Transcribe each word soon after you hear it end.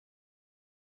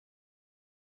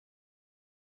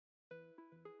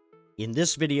In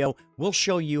this video, we'll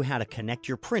show you how to connect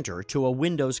your printer to a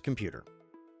Windows computer.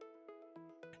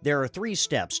 There are 3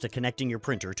 steps to connecting your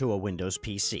printer to a Windows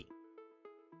PC.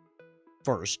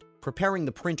 First, preparing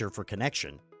the printer for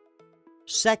connection.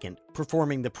 Second,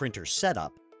 performing the printer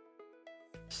setup.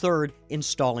 Third,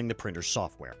 installing the printer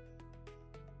software.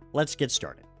 Let's get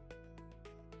started.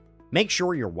 Make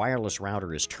sure your wireless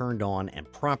router is turned on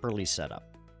and properly set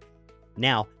up.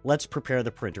 Now, let's prepare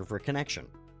the printer for connection.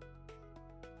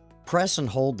 Press and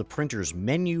hold the printer's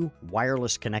menu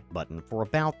wireless connect button for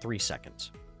about 3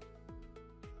 seconds.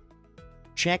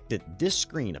 Check that this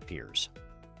screen appears.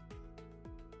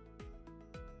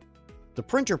 The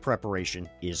printer preparation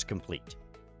is complete.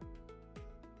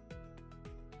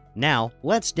 Now,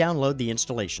 let's download the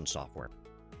installation software.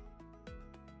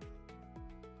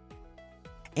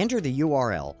 Enter the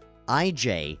URL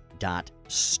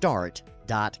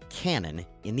ij.start.canon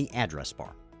in the address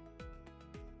bar.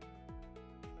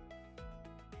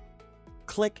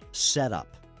 Click Setup.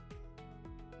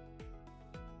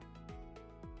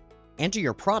 Enter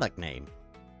your product name.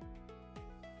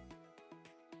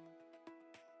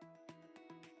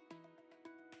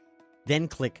 Then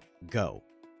click Go.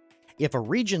 If a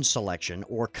region selection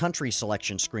or country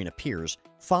selection screen appears,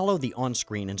 follow the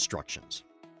on-screen instructions.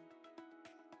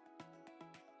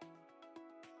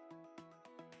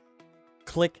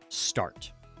 Click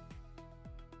Start.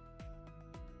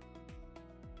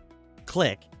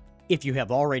 Click. If you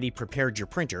have already prepared your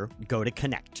printer, go to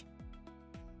Connect.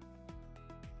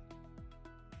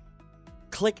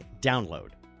 Click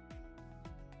Download.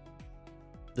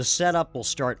 The setup will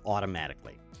start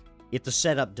automatically. If the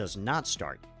setup does not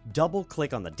start,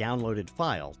 double-click on the downloaded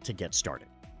file to get started.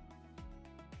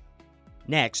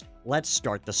 Next, let's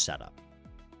start the setup.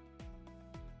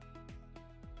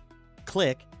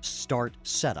 Click Start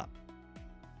Setup.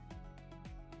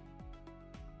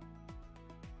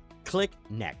 Click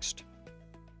Next.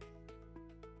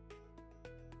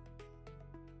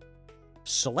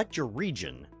 Select your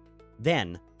region,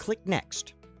 then click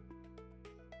Next.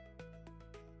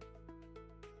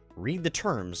 Read the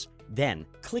terms, then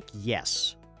click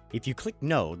Yes. If you click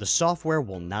No, the software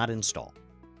will not install.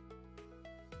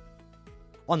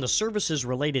 On the Services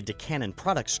Related to Canon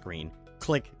Product screen,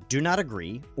 click Do Not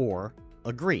Agree or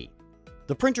Agree.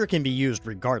 The printer can be used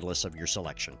regardless of your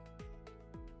selection.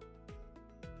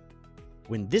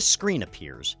 When this screen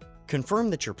appears, confirm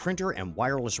that your printer and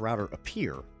wireless router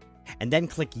appear, and then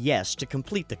click Yes to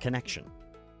complete the connection.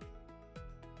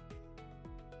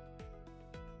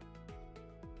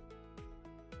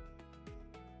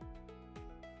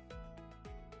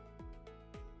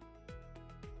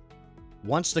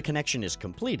 Once the connection is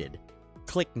completed,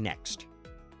 click Next.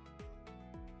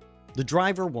 The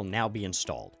driver will now be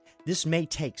installed. This may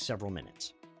take several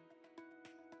minutes.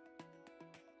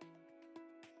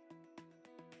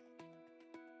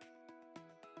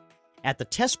 At the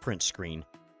test print screen,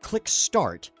 click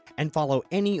Start and follow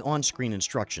any on-screen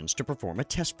instructions to perform a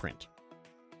test print.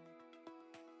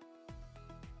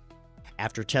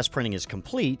 After test printing is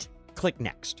complete, click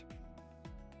Next.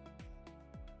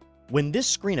 When this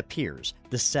screen appears,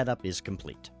 the setup is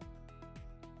complete.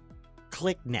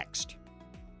 Click Next.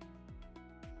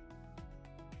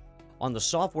 On the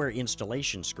software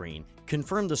installation screen,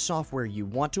 confirm the software you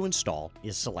want to install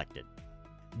is selected.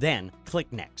 Then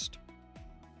click Next.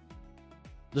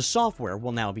 The software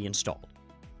will now be installed.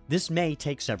 This may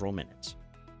take several minutes.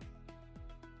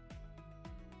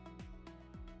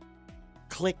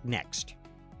 Click Next.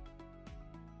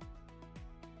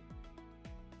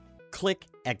 Click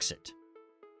Exit.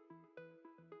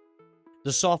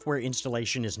 The software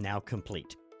installation is now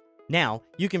complete. Now,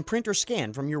 you can print or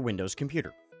scan from your Windows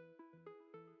computer.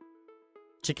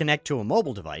 To connect to a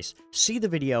mobile device, see the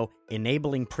video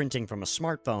Enabling Printing from a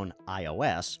Smartphone,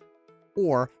 iOS,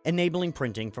 or Enabling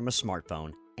Printing from a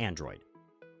Smartphone, Android.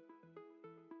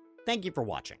 Thank you for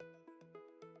watching.